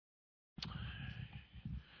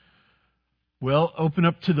Well, open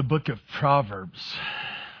up to the book of Proverbs.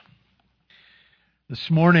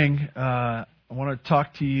 This morning, I want to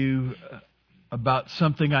talk to you about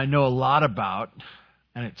something I know a lot about,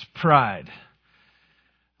 and it's pride.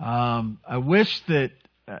 I wish that,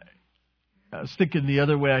 I was thinking the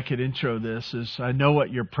other way I could intro this is, I know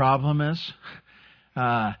what your problem is.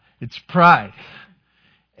 It's pride.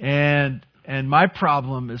 And my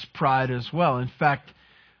problem is pride as well. In fact,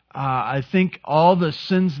 I think all the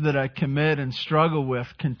sins that I commit and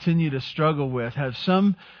continue to struggle with, have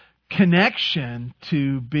some connection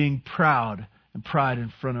to being proud and pride in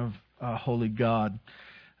front of holy God.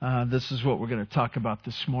 This is what we're going to talk about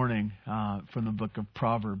this morning from the book of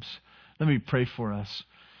Proverbs. Let me pray for us.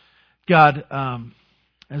 God,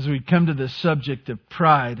 as we come to this subject of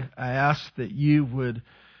pride, I ask that you would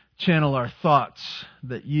channel our thoughts,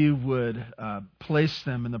 that you would place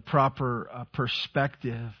them in the proper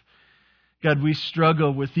perspective. God, we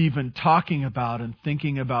struggle with even talking about and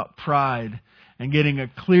thinking about pride and getting a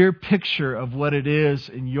clear picture of what it is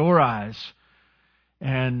in your eyes.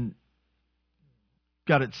 And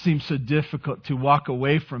God, it seems so difficult to walk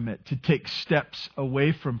away from it, to take steps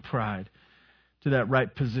away from pride to that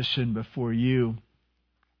right position before you.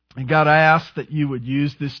 And God, I ask that you would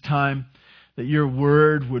use this time, that your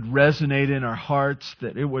word would resonate in our hearts,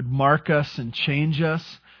 that it would mark us and change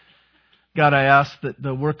us. God, I ask that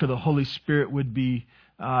the work of the Holy Spirit would be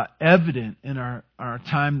evident in our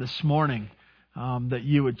time this morning, that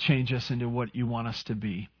you would change us into what you want us to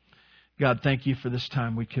be. God, thank you for this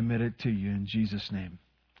time. We commit it to you in Jesus' name.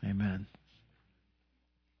 Amen.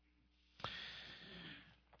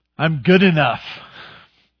 I'm good enough.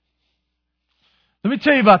 Let me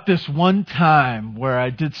tell you about this one time where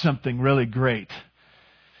I did something really great.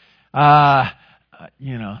 Thoughts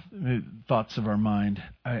of our mind.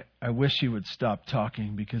 I wish you would stop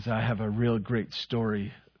talking because I have a real great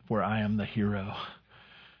story where I am the hero.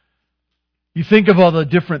 You think of all the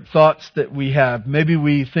different thoughts that we have. Maybe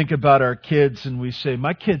we think about our kids and we say,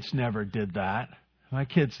 my kids never did that. My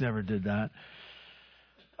kids never did that.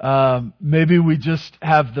 Maybe we just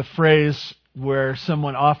have the phrase where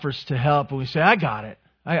someone offers to help and we say, I got it.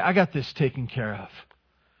 I got this taken care of.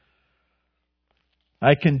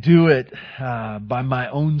 I can do it by my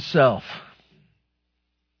own self.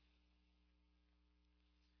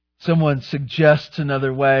 Someone suggests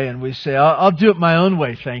another way and we say, I'll do it my own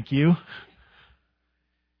way, thank you.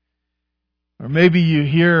 Or maybe you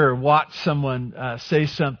hear or watch someone say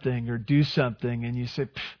something or do something and you say,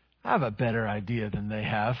 I have a better idea than they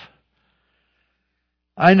have.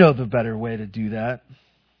 I know the better way to do that.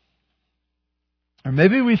 Or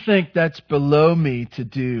maybe we think that's below me to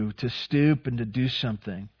do, to stoop and to do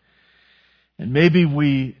something. And maybe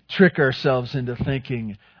we trick ourselves into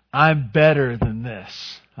thinking, I'm better than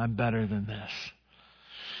this. I'm better than this.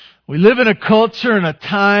 We live in a culture and a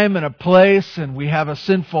time and a place, and we have a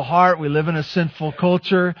sinful heart. We live in a sinful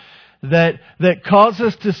culture that calls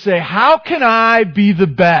us to say, how can I be the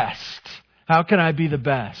best? How can I be the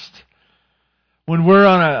best? When we're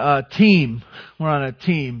on a team,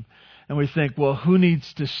 and we think, well, who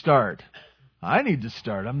needs to start? I need to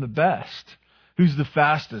start. I'm the best. Who's the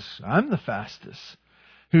fastest? I'm the fastest.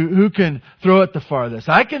 Who can throw it the farthest?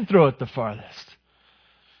 I can throw it the farthest.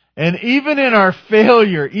 And even in our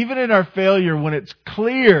failure, when it's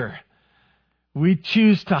clear, we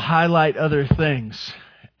choose to highlight other things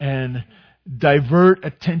and divert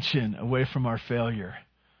attention away from our failure.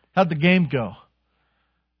 How'd the game go?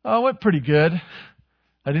 Oh, it went pretty good.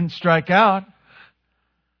 I didn't strike out.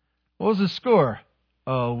 What was the score?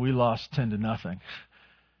 Oh, we lost 10-0.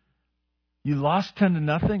 You lost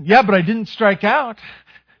 10-0? Yeah, but I didn't strike out.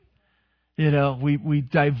 We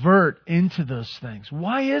divert into those things.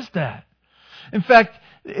 Why is that? In fact,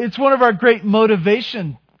 it's one of our great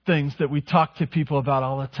motivation things that we talk to people about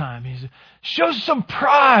all the time. Show some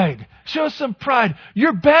pride. Show some pride.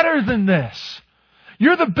 You're better than this.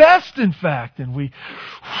 You're the best, in fact. And we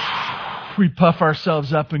puff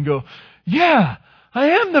ourselves up and go, yeah, I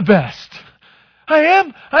am the best.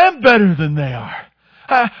 I am better than they are.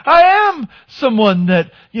 I am someone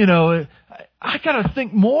that, I got to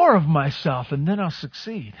think more of myself and then I'll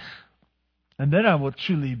succeed. And then I will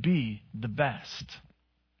truly be the best.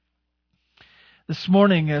 This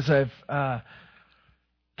morning, as I've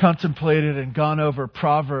contemplated and gone over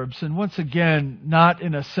Proverbs, and once again, not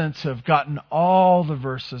in a sense of gotten all the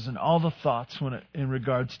verses and all the thoughts in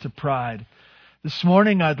regards to pride. This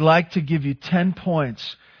morning, I'd like to give you 10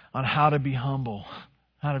 points on how to be humble.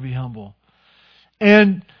 How to be humble.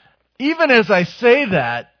 And even as I say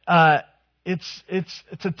that, it's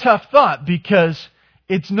a tough thought because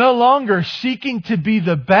it's no longer seeking to be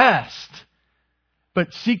the best,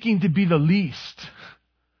 but seeking to be the least.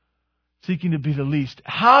 Seeking to be the least.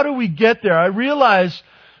 How do we get there? I realize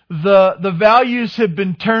the values have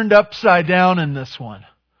been turned upside down in this one.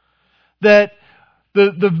 That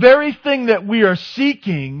the very thing that we are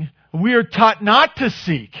seeking, we are taught not to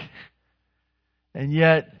seek. And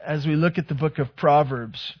yet, as we look at the book of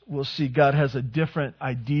Proverbs, we'll see God has a different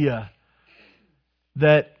idea.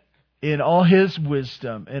 That in all His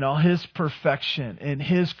wisdom, in all His perfection, in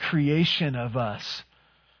His creation of us,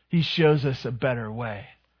 He shows us a better way.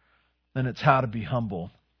 And it's how to be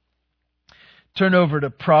humble. Turn over to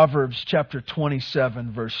Proverbs chapter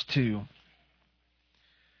 27, verse 2.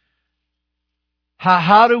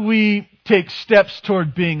 How do we take steps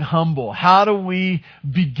toward being humble? How do we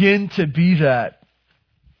begin to be that?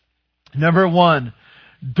 Number one,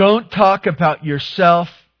 don't talk about yourself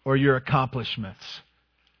or your accomplishments.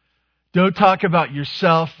 Don't talk about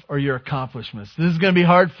yourself or your accomplishments. This is going to be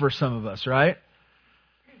hard for some of us, right?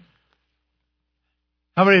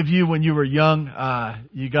 How many of you, when you were young,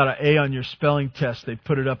 you got an A on your spelling test, they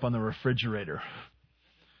put it up on the refrigerator?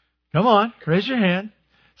 Come on, raise your hand.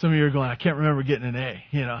 Some of you are going, I can't remember getting an A,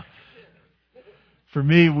 you know. For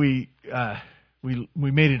me, we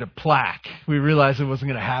made it a plaque. We realized it wasn't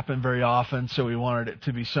going to happen very often, so we wanted it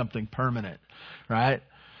to be something permanent, right?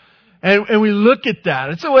 And we look at that.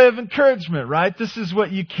 It's a way of encouragement, right? This is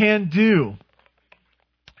what you can do.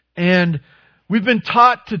 And we've been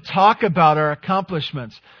taught to talk about our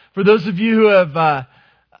accomplishments. For those of you who have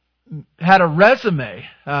had a resume,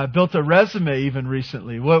 built a resume even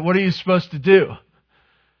recently, what are you supposed to do?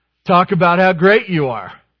 Talk about how great you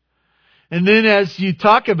are. And then as you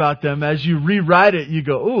talk about them, as you rewrite it, you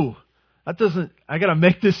go, ooh, I got to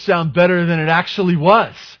make this sound better than it actually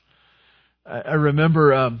was. I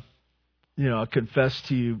remember, I confessed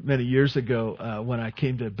to you many years ago when I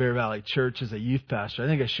came to Bear Valley Church as a youth pastor. I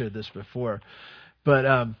think I shared this before.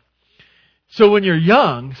 But so when you're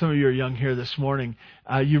young, some of you are young here this morning,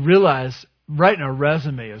 you realize writing a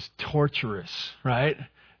resume is torturous, right?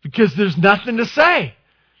 Because there's nothing to say.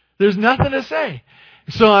 There's nothing to say.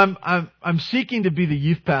 So I'm seeking to be the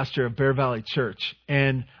youth pastor of Bear Valley Church,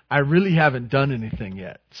 and I really haven't done anything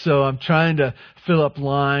yet. So I'm trying to fill up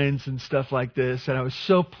lines and stuff like this, and I was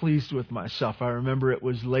so pleased with myself. I remember it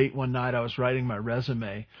was late one night, I was writing my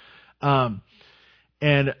resume, and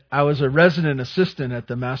I was a resident assistant at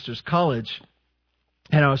the Master's College,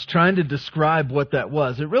 and I was trying to describe what that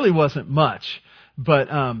was. It really wasn't much, but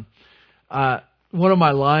one of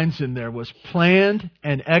my lines in there was planned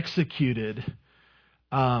and executed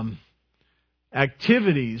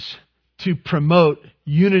activities to promote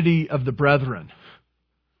unity of the brethren.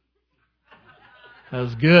 That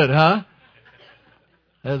was good, huh?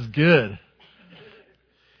 That's good.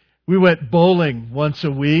 We went bowling once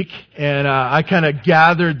a week, and I kind of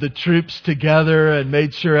gathered the troops together and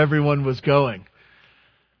made sure everyone was going.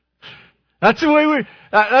 That's the way we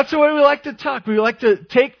like to talk. We like to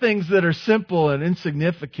take things that are simple and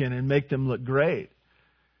insignificant and make them look great.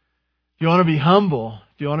 If you want to be humble,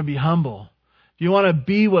 if you want to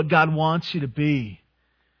be what God wants you to be,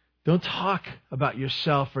 don't talk about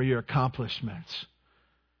yourself or your accomplishments.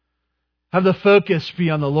 Have the focus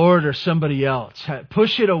be on the Lord or somebody else.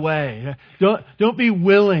 Push it away. Don't be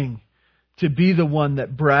willing to be the one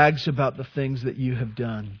that brags about the things that you have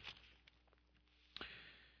done.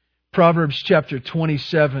 Proverbs chapter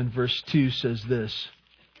 27 verse 2 says this.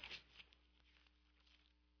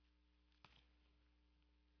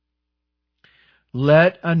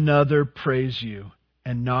 Let another praise you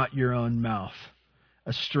and not your own mouth,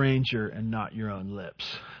 a stranger and not your own lips.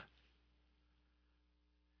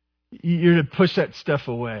 You're to push that stuff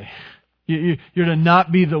away. You're to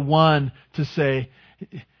not be the one to say,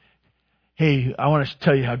 hey, I want to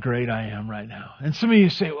tell you how great I am right now. And some of you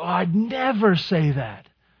say, well, I'd never say that.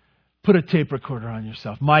 Put a tape recorder on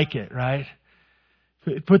yourself. Mic it, right?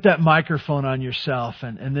 Put that microphone on yourself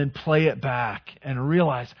and then play it back and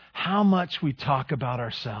realize how much we talk about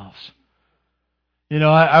ourselves. You know,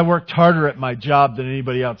 I worked harder at my job than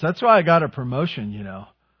anybody else. That's why I got a promotion, you know.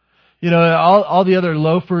 You know, all the other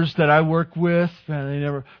loafers that I work with,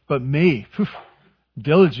 but me,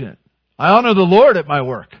 diligent. I honor the Lord at my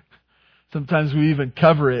work. Sometimes we even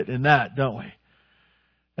cover it in that, don't we?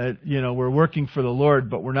 We're working for the Lord,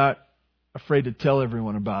 but we're not afraid to tell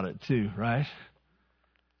everyone about it too, right?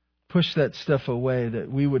 Push that stuff away, that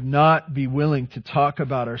we would not be willing to talk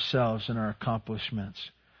about ourselves and our accomplishments.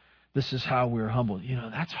 This is how we're humbled. You know,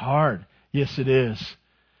 that's hard. Yes, it is.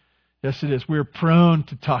 Yes, it is. We're prone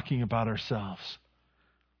to talking about ourselves.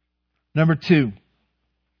 Number two,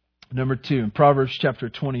 in Proverbs chapter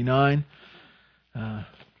 29,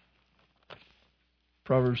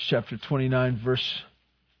 Proverbs chapter 29, verse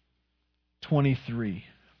 23.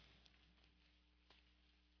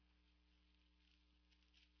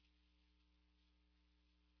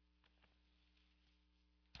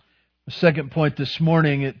 The second point this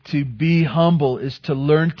morning, to be humble, is to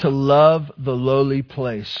learn to love the lowly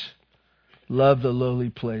place. Love the lowly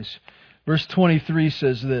place. Verse 23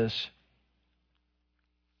 says this: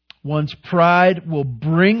 one's pride will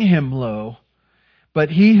bring him low, but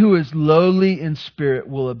he who is lowly in spirit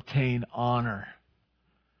will obtain honor.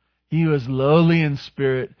 He who is lowly in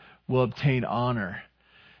spirit will obtain honor.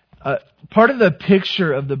 Part of the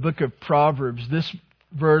picture of the book of Proverbs, this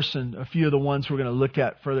verse and a few of the ones we're going to look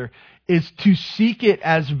at further, is to seek it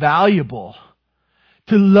as valuable,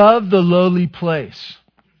 to love the lowly place.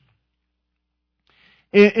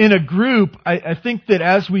 In a group, I think that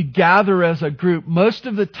as we gather as a group, most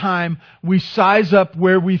of the time we size up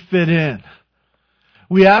where we fit in.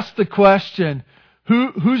 We ask the question,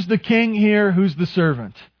 who's the king here? Who's the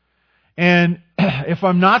servant? And if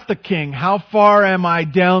I'm not the king, how far am I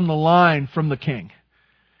down the line from the king?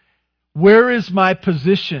 Where is my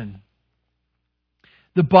position?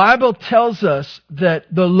 The Bible tells us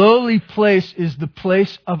that the lowly place is the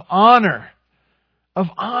place of honor. Of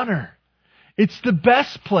honor. It's the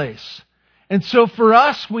best place. And so for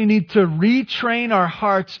us, we need to retrain our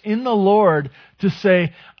hearts in the Lord to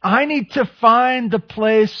say, I need to find the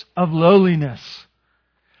place of lowliness.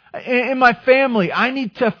 In my family, I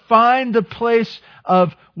need to find the place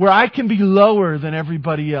of where I can be lower than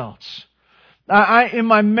everybody else. In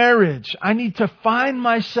my marriage, I need to find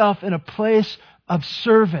myself in a place of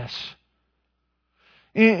service.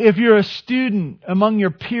 If you're a student among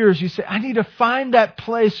your peers, you say, I need to find that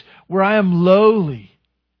place where I am lowly,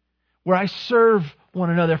 where I serve one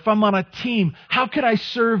another. If I'm on a team, how can I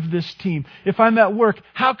serve this team? If I'm at work,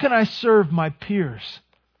 how can I serve my peers?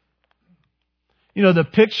 You know, the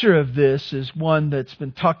picture of this is one that's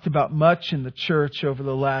been talked about much in the church over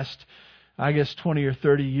the last, 20 or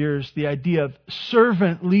 30 years, the idea of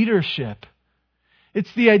servant leadership.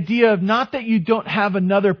 It's the idea of not that you don't have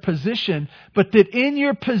another position, but that in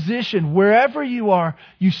your position, wherever you are,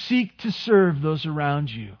 you seek to serve those around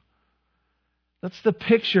you. That's the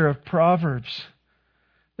picture of Proverbs,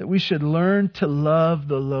 that we should learn to love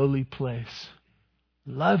the lowly place.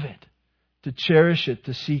 Love it, to cherish it,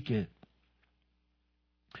 to seek it.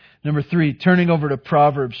 Number 3, turning over to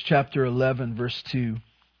Proverbs chapter 11, verse 2.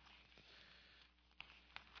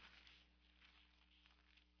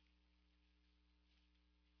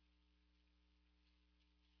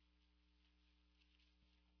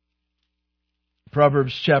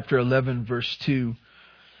 Proverbs chapter 11, verse 2.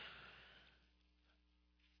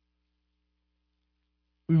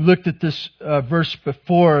 We've looked at this verse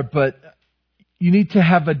before, but you need to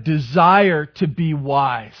have a desire to be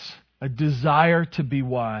wise. A desire to be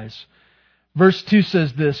wise. Verse 2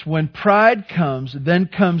 says this: when pride comes, then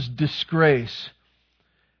comes disgrace,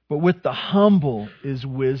 but with the humble is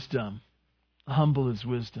wisdom. Humble is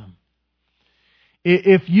wisdom.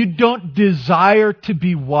 If you don't desire to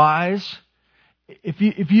be wise, if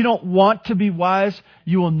you don't want to be wise,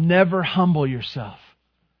 you will never humble yourself.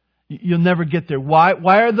 You'll never get there. Why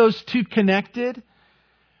are those two connected?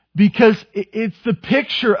 Because it's the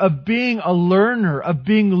picture of being a learner, of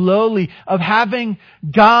being lowly, of having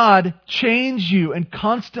God change you and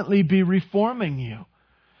constantly be reforming you.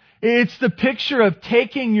 It's the picture of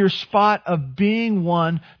taking your spot of being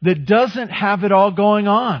one that doesn't have it all going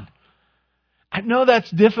on. I know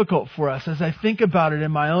that's difficult for us as I think about it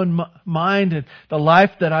in my own mind and the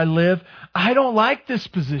life that I live. I don't like this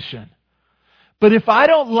position. But if I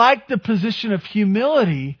don't like the position of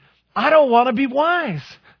humility, I don't want to be wise.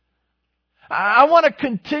 I want to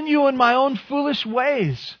continue in my own foolish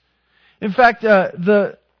ways. In fact,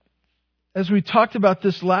 as we talked about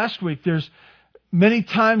this last week, many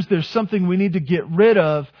times there's something we need to get rid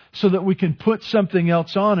of so that we can put something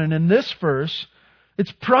else on. And in this verse,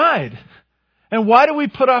 it's pride. And why do we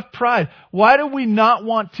put off pride? Why do we not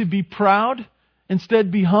want to be proud?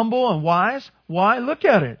 Instead, be humble and wise? Why? Look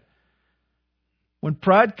at it. When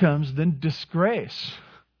pride comes, then disgrace.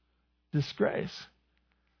 Disgrace.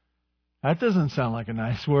 That doesn't sound like a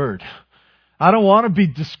nice word. I don't want to be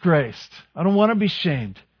disgraced. I don't want to be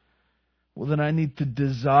shamed. Well, then I need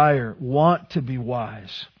to want to be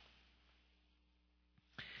wise.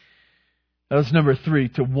 That was number 3,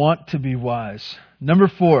 to want to be wise. Number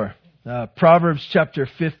 4, Proverbs chapter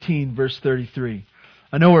 15, verse 33.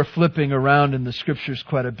 I know we're flipping around in the Scriptures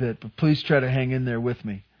quite a bit, but please try to hang in there with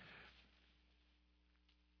me.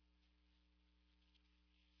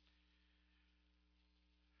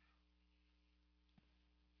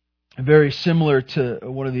 very similar to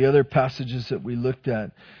one of the other passages that we looked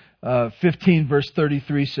at. 15 verse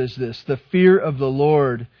 33 says this, "The fear of the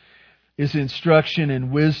Lord is instruction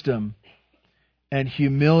and wisdom, and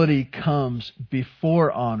humility comes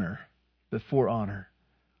before honor." Before honor.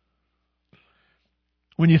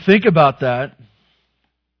 When you think about that,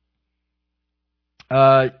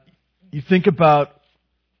 you think about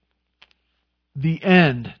the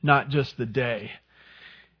end, not just the day.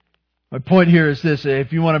 My point here is this: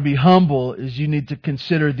 if you want to be humble, is you need to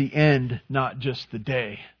consider the end, not just the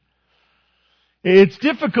day. It's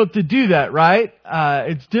difficult to do that, right?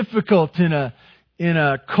 It's difficult in a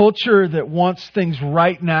culture that wants things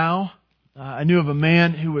right now. I knew of a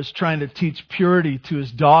man who was trying to teach purity to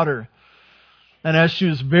his daughter, and as she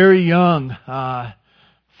was very young,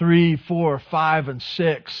 3, 4, 5, and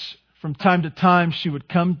 6, from time to time he would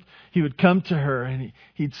come to her and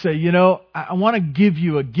he'd say, I want to give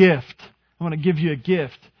you a gift. I want to give you a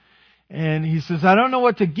gift. And he says, I don't know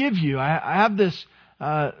what to give you. I have this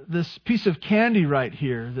piece of candy right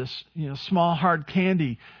here, this small hard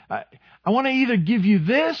candy. I want to either give you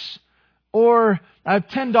this or I have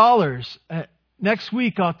 $10. Next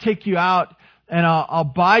week I'll take you out and I'll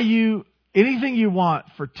buy you anything you want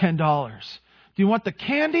for $10. Do you want the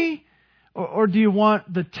candy or do you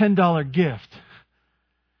want the $10 gift?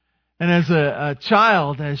 And as a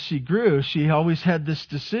child, as she grew, she always had this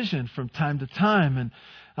decision from time to time. And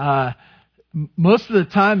most of the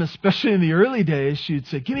time, especially in the early days, she'd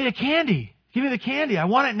say, give me the candy. Give me the candy. I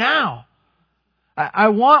want it now. I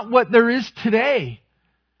want what there is today.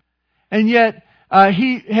 And yet,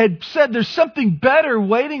 he had said there's something better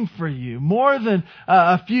waiting for you, more than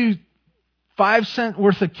a few 5-cent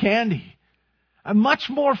worth of candy. Much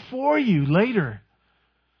more for you later.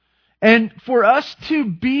 And for us to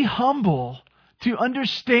be humble, to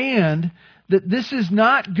understand that this is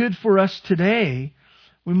not good for us today,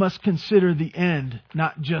 we must consider the end,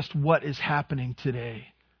 not just what is happening today.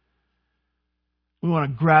 We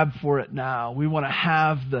want to grab for it now. We want to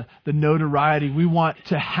have the notoriety. We want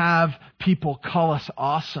to have people call us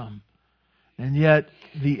awesome. And yet,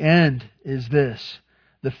 the end is this: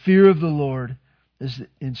 the fear of the Lord is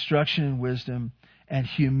instruction and wisdom, and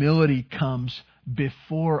humility comes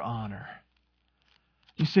before honor.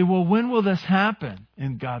 You say, well, when will this happen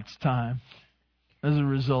in God's time? As a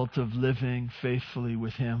result of living faithfully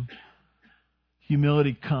with Him.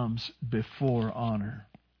 Humility comes before honor.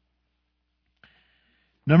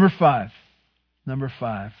 Number 5.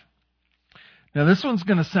 Now this one's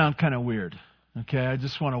going to sound kind of weird. Okay, I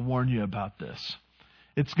just want to warn you about this.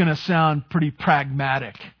 It's going to sound pretty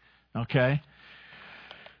pragmatic. Okay?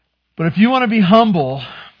 But if you want to be humble,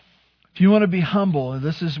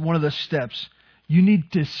 this is one of the steps. You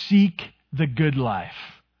need to seek the good life.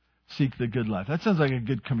 Seek the good life. That sounds like a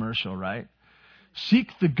good commercial, right?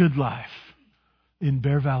 Seek the good life in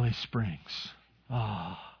Bear Valley Springs.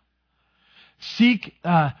 Seek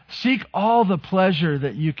all the pleasure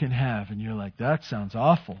that you can have. And you're like, that sounds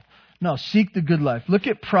awful. No, seek the good life. Look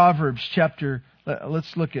at Proverbs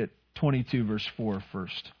let's look at 22 verse 4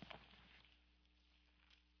 first.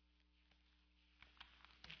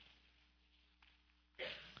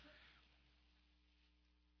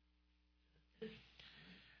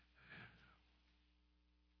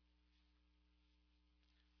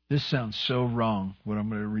 This sounds so wrong, what I'm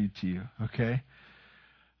going to read to you, okay?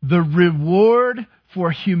 The reward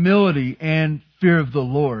for humility and fear of the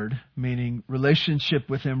Lord, meaning relationship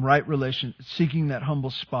with Him, right relation, seeking that humble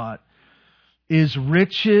spot, is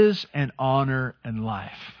riches and honor and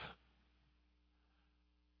life.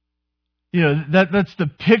 That's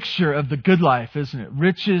the picture of the good life, isn't it?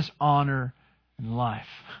 Riches, honor, and life.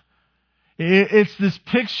 It's this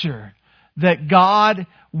picture that God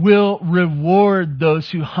will reward those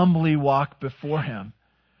who humbly walk before Him.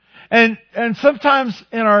 And sometimes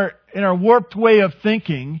in our warped way of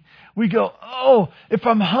thinking, we go, if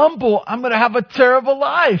I'm humble, I'm going to have a terrible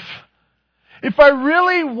life. If I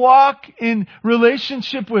really walk in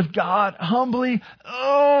relationship with God humbly,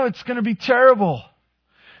 it's going to be terrible.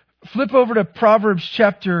 Flip over to Proverbs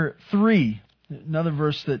chapter 3, another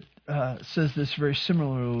verse that says this very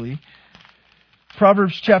similarly.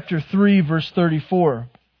 Proverbs chapter 3, verse 34.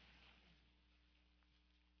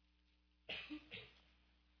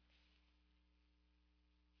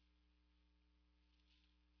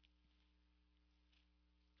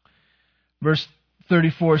 Verse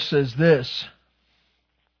 34 says this.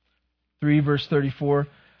 3 verse 34.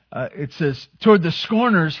 It says, toward the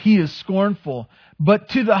scorners he is scornful, but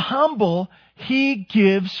to the humble he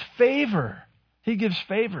gives favor. He gives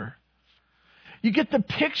favor. You get the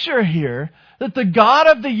picture here that the God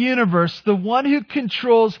of the universe, the one who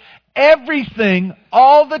controls everything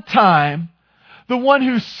all the time, the one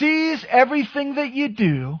who sees everything that you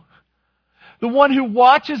do, the one who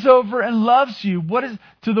watches over and loves you.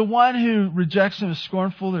 To the one who rejects him is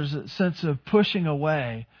scornful, there's a sense of pushing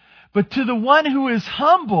away. But to the one who is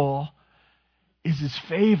humble is his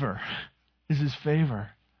favor. Is his favor.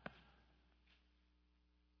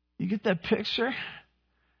 You get that picture?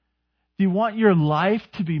 Do you want your life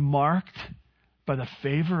to be marked by the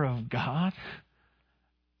favor of God?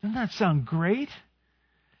 Doesn't that sound great?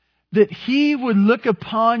 That He would look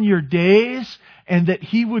upon your days and that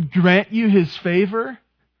He would grant you His favor?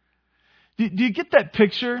 Do you get that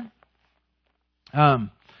picture?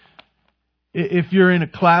 If you're in a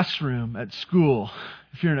classroom at school,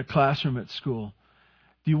 do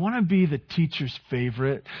you want to be the teacher's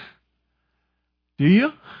favorite? Do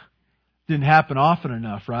you? Didn't happen often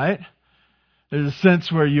enough, right? There's a sense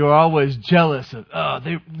where you're always jealous of,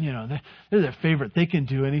 they're their favorite. They can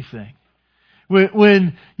do anything.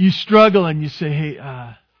 When you struggle and you say, hey,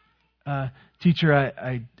 teacher,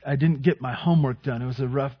 I didn't get my homework done. It was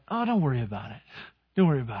don't worry about it. Don't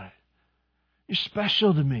worry about it. You're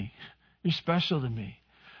special to me. You're special to me.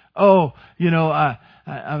 Oh,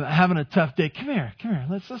 I'm having a tough day. Come here.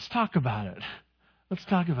 Let's talk about it. Let's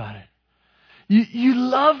talk about it. You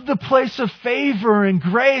love the place of favor and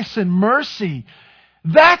grace and mercy.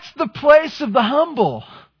 That's the place of the humble.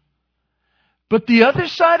 But the other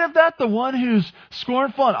side of that, the one who's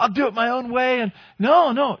scornful and I'll do it my own way, and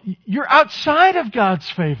no, you're outside of God's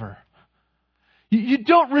favor. You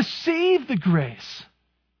don't receive the grace.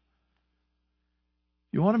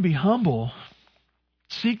 You want to be humble,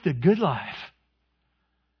 seek the good life.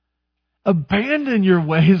 Abandon your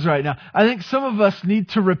ways right now. I think some of us need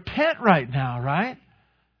to repent right now, right?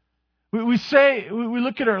 We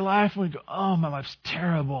look at our life and we go, oh, my life's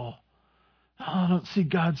terrible. Oh, I don't see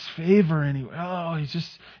God's favor anywhere. Oh,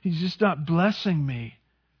 He's just not blessing me.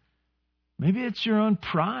 Maybe it's your own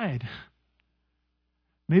pride.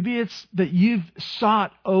 Maybe it's that you've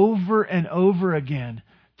sought over and over again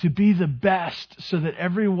to be the best so that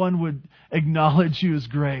everyone would acknowledge you as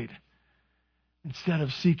great, instead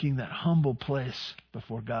of seeking that humble place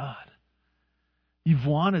before God. You've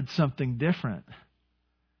wanted something different.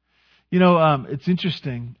 It's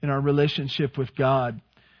interesting in our relationship with God.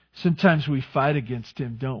 Sometimes we fight against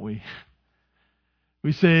Him, don't we?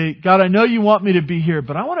 We say, God, I know you want me to be here,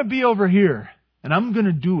 but I want to be over here, and I'm going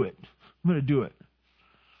to do it. I'm going to do it.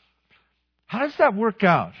 How does that work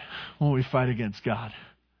out when we fight against God?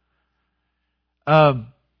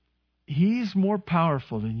 He's more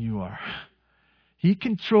powerful than you are. He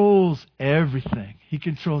controls everything. He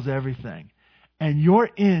controls everything. And you're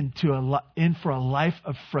in for a life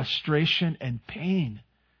of frustration and pain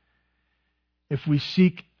if we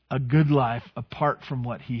seek a good life apart from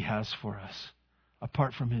what He has for us,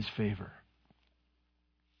 apart from His favor.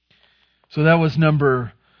 So that was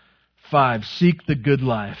number 5. Seek the good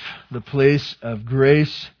life, the place of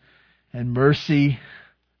grace and mercy,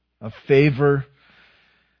 of favor,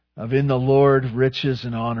 of in the Lord riches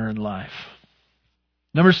and honor and life.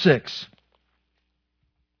 Number 6.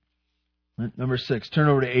 Turn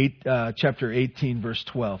over to chapter 18, verse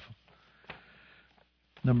 12.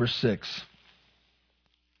 Number 6.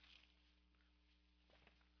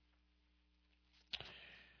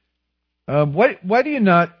 Why do you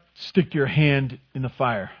not stick your hand in the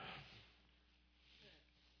fire?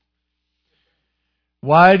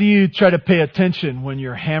 Why do you try to pay attention when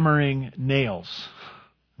you're hammering nails?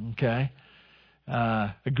 Okay?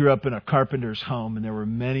 I grew up in a carpenter's home, and there were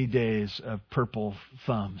many days of purple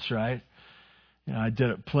thumbs, right? I did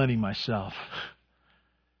it plenty myself.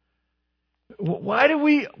 Why do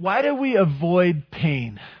we avoid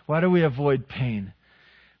pain? Why do we avoid pain?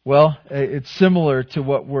 Well, it's similar to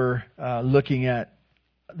what we're looking at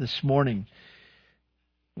this morning.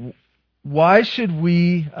 Why should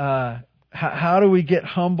we? How do we get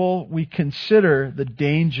humble? We consider the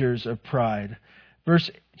dangers of pride.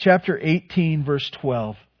 Chapter 18, verse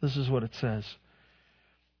 12. This is what it says.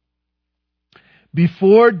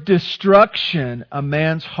 Before destruction, a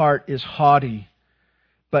man's heart is haughty,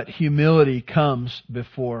 but humility comes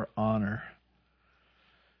before honor.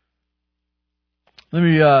 Let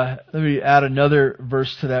me add another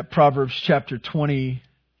verse to that. Proverbs chapter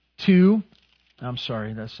 22. I'm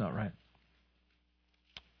sorry, that's not right.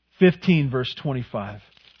 15, verse 25.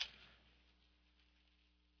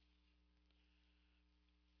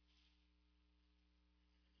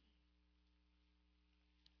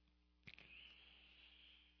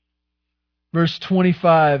 Verse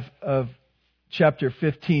 25 of chapter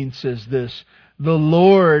 15 says this: "The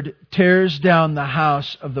Lord tears down the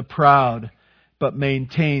house of the proud, but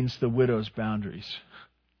maintains the widow's boundaries."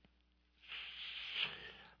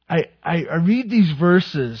 I read these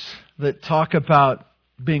verses that talk about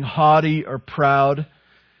being haughty or proud,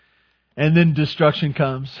 and then destruction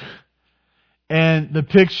comes. And the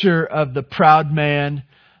picture of the proud man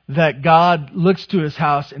that God looks to his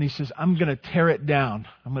house and He says, I'm going to tear it down.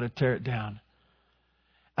 I'm going to tear it down.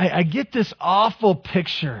 I get this awful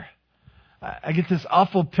picture. I get this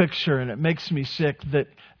awful picture, and it makes me sick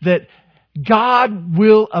that God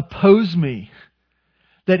will oppose me.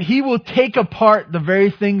 That He will take apart the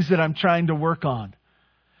very things that I'm trying to work on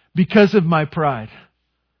because of my pride.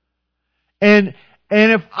 And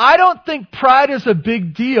if I don't think pride is a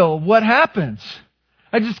big deal, what happens?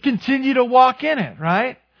 I just continue to walk in it,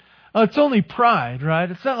 right? Oh, it's only pride, right?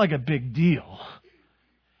 It's not like a big deal.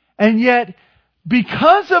 And yet,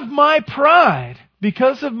 because of my pride,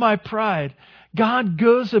 God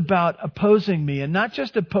goes about opposing me, and not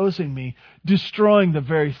just opposing me, destroying the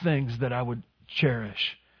very things that I would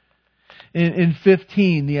cherish. In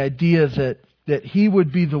 15, the idea is that He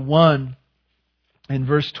would be the one, in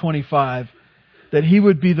verse 25, that He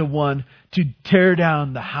would be the one to tear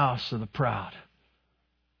down the house of the proud.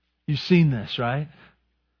 You've seen this, right?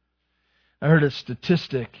 I heard a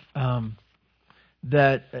statistic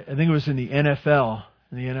that, I think it was in the NFL,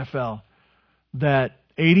 that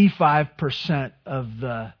 85% of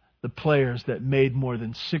the players that made more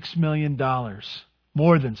than $6 million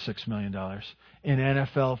in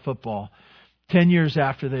NFL football, 10 years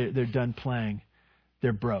after they're done playing,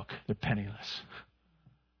 they're broke. They're penniless.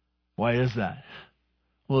 Why is that?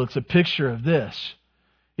 Well, it's a picture of this.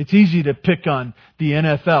 It's easy to pick on the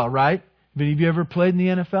NFL, right? Have any of you ever played in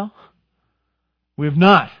the NFL? We have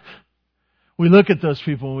not. We look at those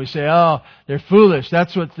people and we say, oh, they're foolish.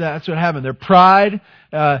 That's what happened. Their pride,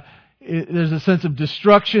 there's a sense of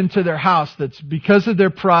destruction to their house that's because of their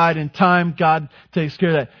pride. In time, God takes care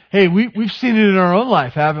of that. Hey, we've seen it in our own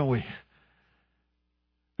life, haven't we?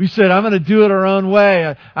 We said, I'm going to do it our own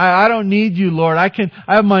way. I don't need you, Lord. I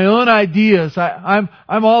have my own ideas. I'm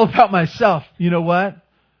all about myself. You know what?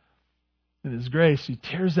 In His grace, He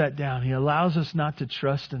tears that down. He allows us not to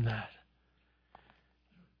trust in that.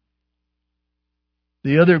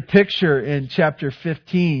 The other picture in chapter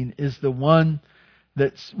 15 is the one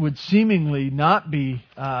that would seemingly not be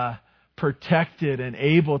protected and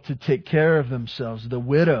able to take care of themselves, the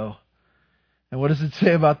widow. And what does it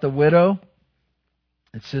say about the widow?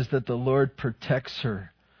 It says that the Lord protects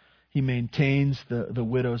her. He maintains the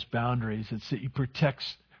widow's boundaries. He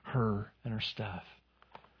protects her and her stuff.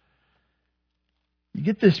 You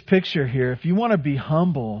get this picture here. If you want to be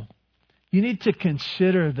humble, you need to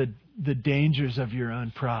consider the dangers of your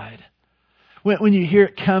own pride. When you hear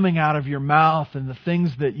it coming out of your mouth and the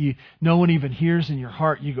things that no one even hears in your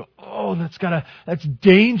heart, you go, oh, that's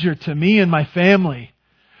danger to me and my family.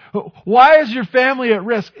 Why is your family at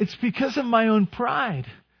risk? It's because of my own pride.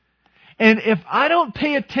 And if I don't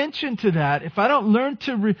pay attention to that, if I don't learn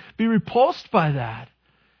to be repulsed by that,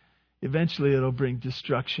 eventually it'll bring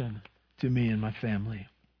destruction to me and my family.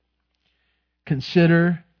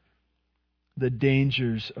 Consider the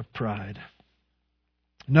dangers of pride.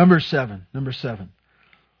 Number seven.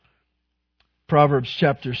 Proverbs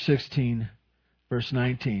chapter 16, verse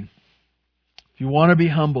 19. If you want to be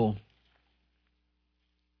humble,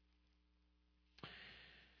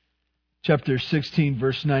 chapter 16,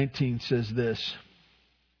 verse 19 says this.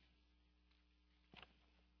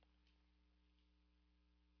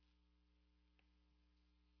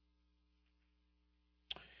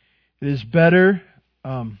 It is better,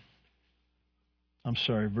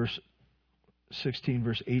 verse 16,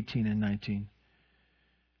 verse 18 and 19.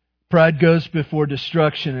 Pride goes before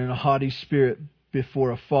destruction and a haughty spirit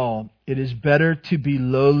before a fall. It is better to be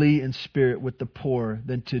lowly in spirit with the poor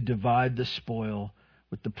than to divide the spoil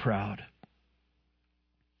with the proud.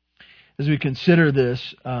 As we consider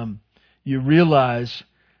this, you realize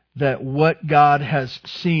that what God has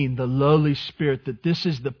seen, the lowly spirit, that this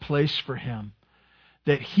is the place for him.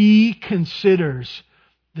 That He considers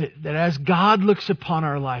that as God looks upon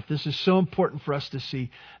our life, this is so important for us to see,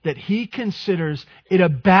 that He considers it a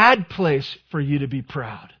bad place for you to be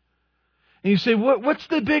proud. And you say, what's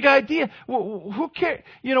the big idea? Who cares?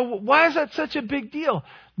 Why is that such a big deal?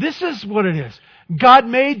 This is what it is. God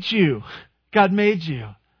made you. God made you.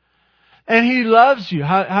 And He loves you.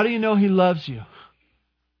 How do you know He loves you?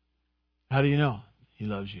 How do you know He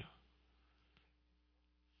loves you?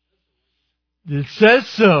 It says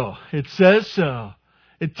so. It says so.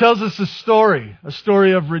 It tells us a story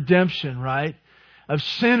of redemption, right? Of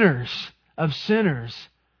sinners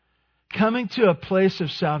coming to a place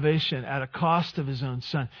of salvation at a cost of His own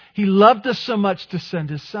Son. He loved us so much to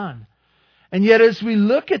send His Son. And yet as we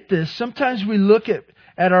look at this, sometimes we look at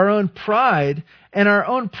at our own pride, and our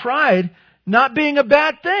own pride not being a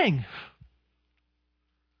bad thing.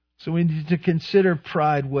 So we need to consider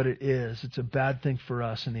pride what it is. It's a bad thing for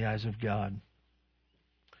us in the eyes of God.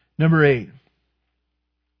 Number 8.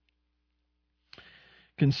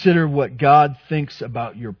 Consider what God thinks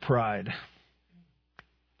about your pride.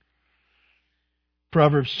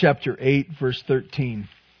 Proverbs chapter 8, verse 13.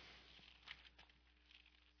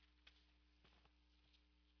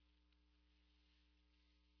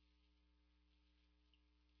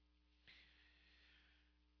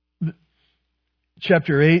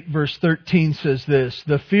 Chapter 8, verse 13 says this,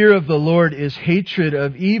 "The fear of the Lord is hatred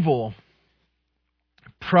of evil.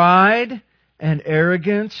 Pride and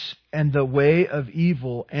arrogance and the way of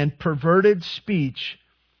evil and perverted speech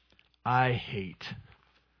I hate."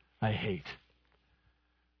 I hate.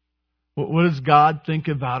 What does God think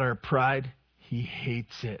about our pride? He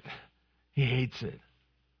hates it. He hates it.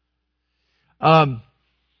 When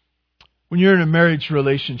you're in a marriage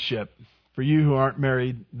relationship, for you who aren't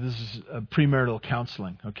married, this is premarital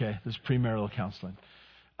counseling, okay? This is premarital counseling.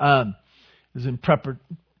 This is in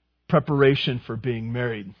preparation for being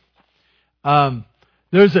married.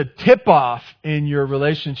 There's a tip-off in your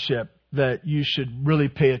relationship that you should really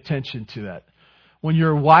pay attention to that. When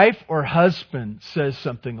your wife or husband says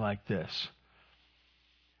something like this,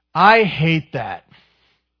 "I hate that,"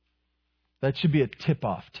 that should be a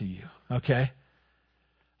tip-off to you, okay?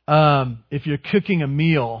 If you're cooking a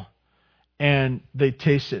meal and they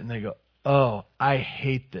taste it and they go, "Oh, I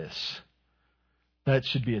hate this," that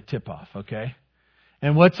should be a tip-off, okay?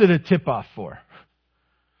 And what's it a tip-off for?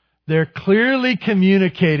 They're clearly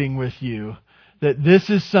communicating with you that this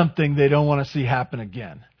is something they don't want to see happen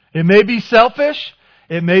again. It may be selfish,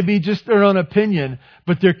 it may be just their own opinion,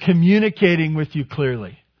 but they're communicating with you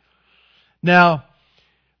clearly. Now,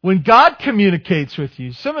 when God communicates with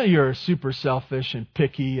you, some of you are super selfish and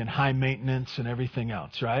picky and high maintenance and everything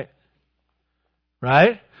else, right?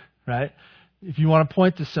 Right? Right? If you want to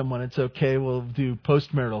point to someone, it's okay. We'll do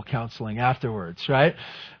postmarital counseling afterwards, right?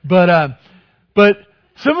 But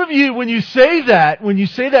some of you, when you say that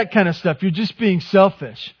kind of stuff, you're just being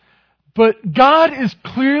selfish. But God is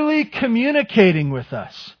clearly communicating with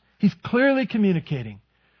us. He's clearly communicating.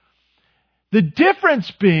 The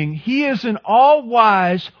difference being, He is an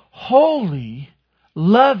all-wise, holy,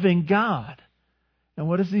 loving God. And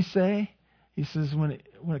what does He say? He says, when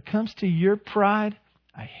it comes to your pride,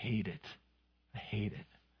 I hate it. I hate it.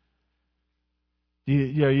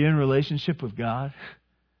 Are you in a relationship with God?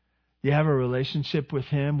 Do you have a relationship with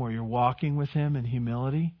Him where you're walking with Him in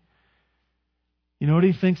humility? You know what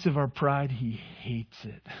He thinks of our pride? He hates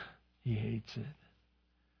it. He hates it.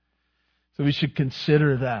 So we should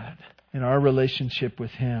consider that in our relationship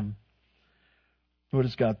with Him. What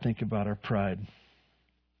does God think about our pride?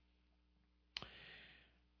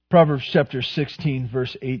 Proverbs chapter 16,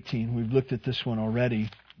 verse 18. We've looked at this one already.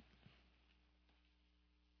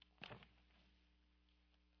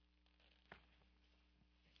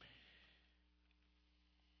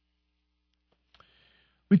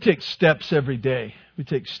 We take steps every day. We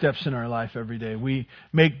take steps in our life every day. We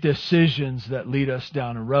make decisions that lead us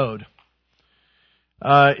down a road.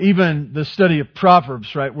 Even the study of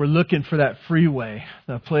Proverbs, right? We're looking for that freeway,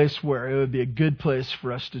 the place where it would be a good place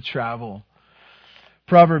for us to travel.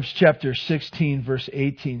 Proverbs chapter 16, verse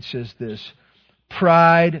 18 says this,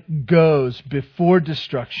 "Pride goes before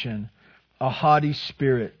destruction, a haughty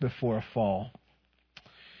spirit before a fall."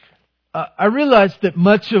 I realize that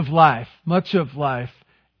much of life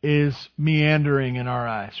is meandering in our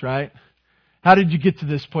eyes, right? How did you get to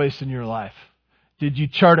this place in your life? Did you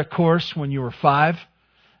chart a course when you were 5?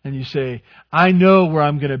 And you say, I know where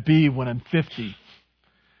I'm going to be when I'm 50,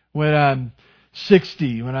 when I'm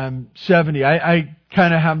 60, when I'm 70. I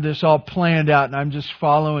kind of have this all planned out and I'm just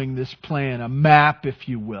following this plan, a map, if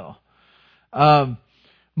you will.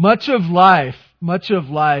 Much of life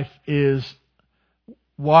is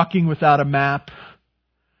walking without a map.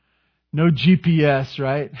 No GPS,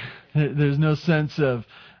 right? There's no sense of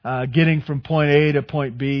getting from point A to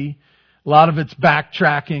point B. A lot of it's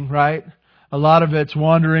backtracking, right? A lot of it's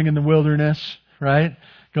wandering in the wilderness, right?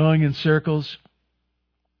 Going in circles.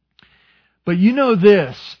 But you know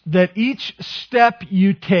this, that each step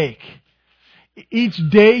you take, each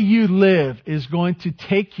day you live is going to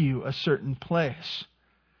take you a certain place.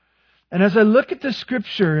 And as I look at the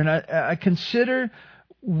Scripture and I consider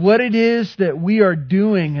what it is that we are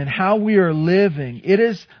doing and how we are living, it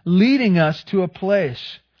is leading us to a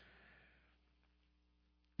place.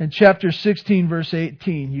 In chapter 16, verse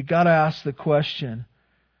 18, you got to ask the question,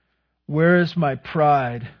 where is my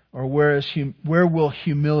pride, or where will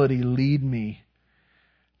humility lead me?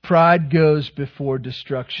 Pride goes before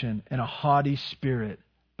destruction, and a haughty spirit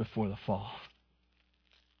before the fall.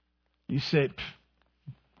 You say,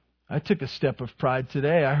 I took a step of pride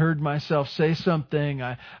today. I heard myself say something.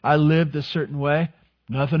 I lived a certain way.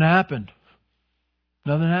 Nothing happened.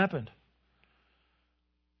 Nothing happened.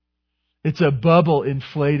 It's a bubble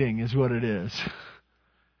inflating is what it is.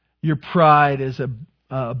 Your pride is a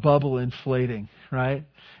bubble inflating, right?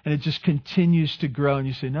 And it just continues to grow. And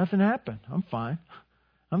you say, nothing happened. I'm fine.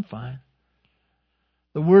 I'm fine.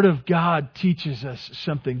 The Word of God teaches us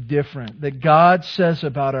something different. That God says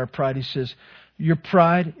about our pride. He says, your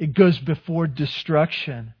pride, it goes before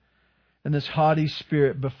destruction. And this haughty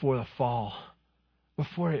spirit before the fall.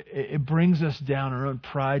 Before it brings us down. Our own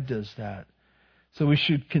pride does that. So we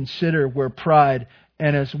should consider where pride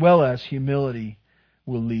and as well as humility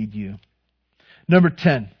will lead you. Number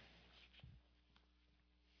 10.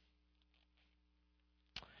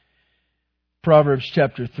 Proverbs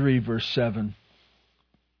chapter 3, verse 7.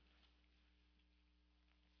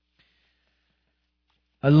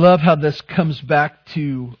 I love how this comes back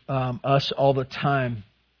to us all the time.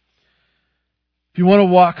 If you want to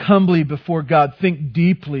walk humbly before God, think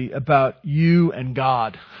deeply about you and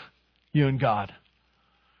God. You and God.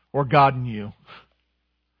 Or God and you.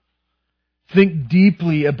 Think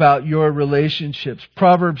deeply about your relationships.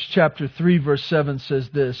 Proverbs chapter 3, verse 7 says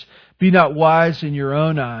this, be not wise in your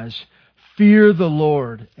own eyes. Fear the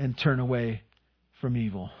Lord and turn away from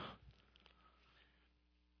evil.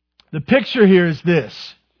 The picture here is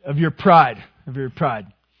this, of your pride. This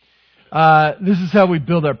is how we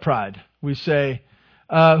build our pride. We say,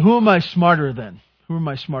 who am I smarter than? Who am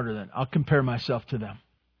I smarter than? I'll compare myself to them.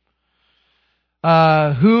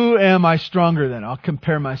 Who am I stronger than? I'll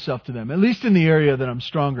compare myself to them. At least in the area that I'm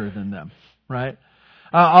stronger than them, right?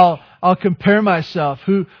 I'll compare myself.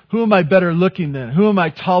 Who am I better looking than? Who am I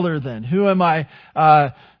taller than? Who am I,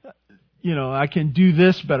 I can do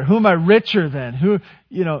this better. Who am I richer than?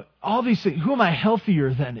 All these things. Who am I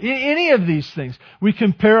healthier than? Any of these things. We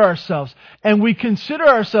compare ourselves and we consider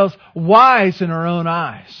ourselves wise in our own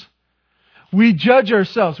eyes. We judge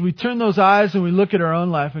ourselves. We turn those eyes and we look at our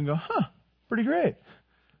own life and go, pretty great.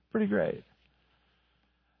 Pretty great.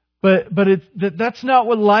 But that's not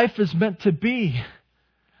what life is meant to be.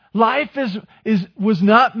 Life was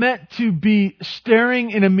not meant to be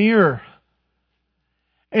staring in a mirror.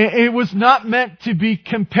 It was not meant to be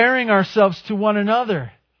comparing ourselves to one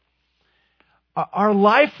another. Our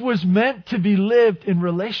life was meant to be lived in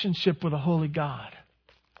relationship with a holy God.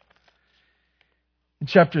 In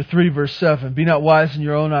chapter 3, verse 7, be not wise in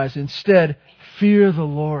your own eyes. Instead, fear the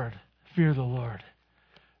Lord. Fear the Lord.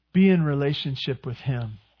 Be in relationship with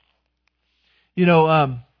Him.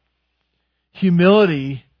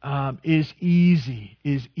 Humility is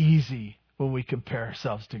easy when we compare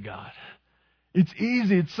ourselves to God. It's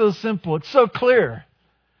easy. It's so simple. It's so clear.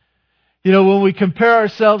 When we compare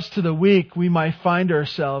ourselves to the weak, we might find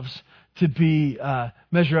ourselves to be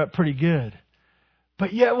measure up pretty good.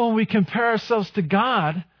 But yet when we compare ourselves to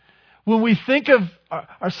God, when we think of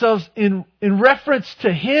ourselves in reference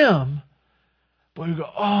to Him, but we go,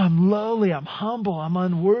 I'm lowly, I'm humble, I'm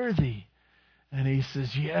unworthy. And He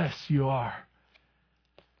says, yes, you are.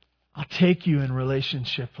 I'll take you in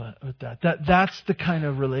relationship with that. That's the kind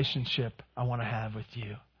of relationship I want to have with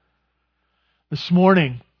you. This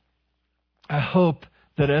morning, I hope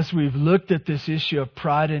that as we've looked at this issue of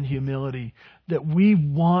pride and humility, that we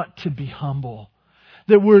want to be humble.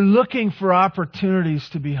 That we're looking for opportunities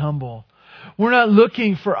to be humble. We're not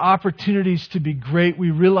looking for opportunities to be great.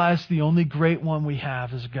 We realize the only great one we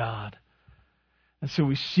have is God. And so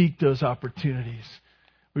we seek those opportunities.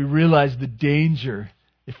 We realize the danger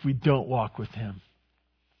if we don't walk with Him.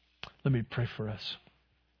 Let me pray for us.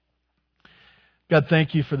 God,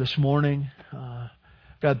 thank You for this morning.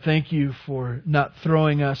 God, thank You for not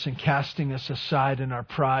throwing us and casting us aside in our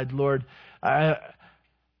pride. Lord, I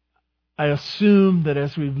assume that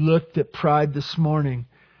as we've looked at pride this morning,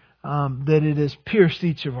 that it has pierced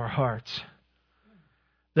each of our hearts.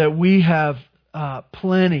 That we have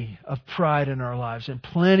plenty of pride in our lives and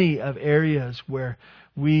plenty of areas where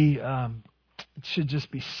we it should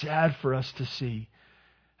just be sad for us to see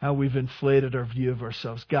how we've inflated our view of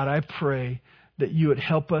ourselves. God, I pray that You would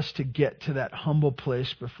help us to get to that humble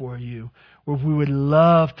place before You where we would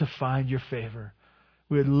love to find Your favor.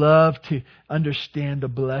 We would love to understand the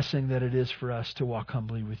blessing that it is for us to walk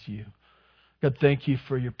humbly with You. God, thank You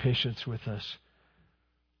for Your patience with us.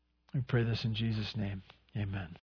 We pray this in Jesus' name. Amen.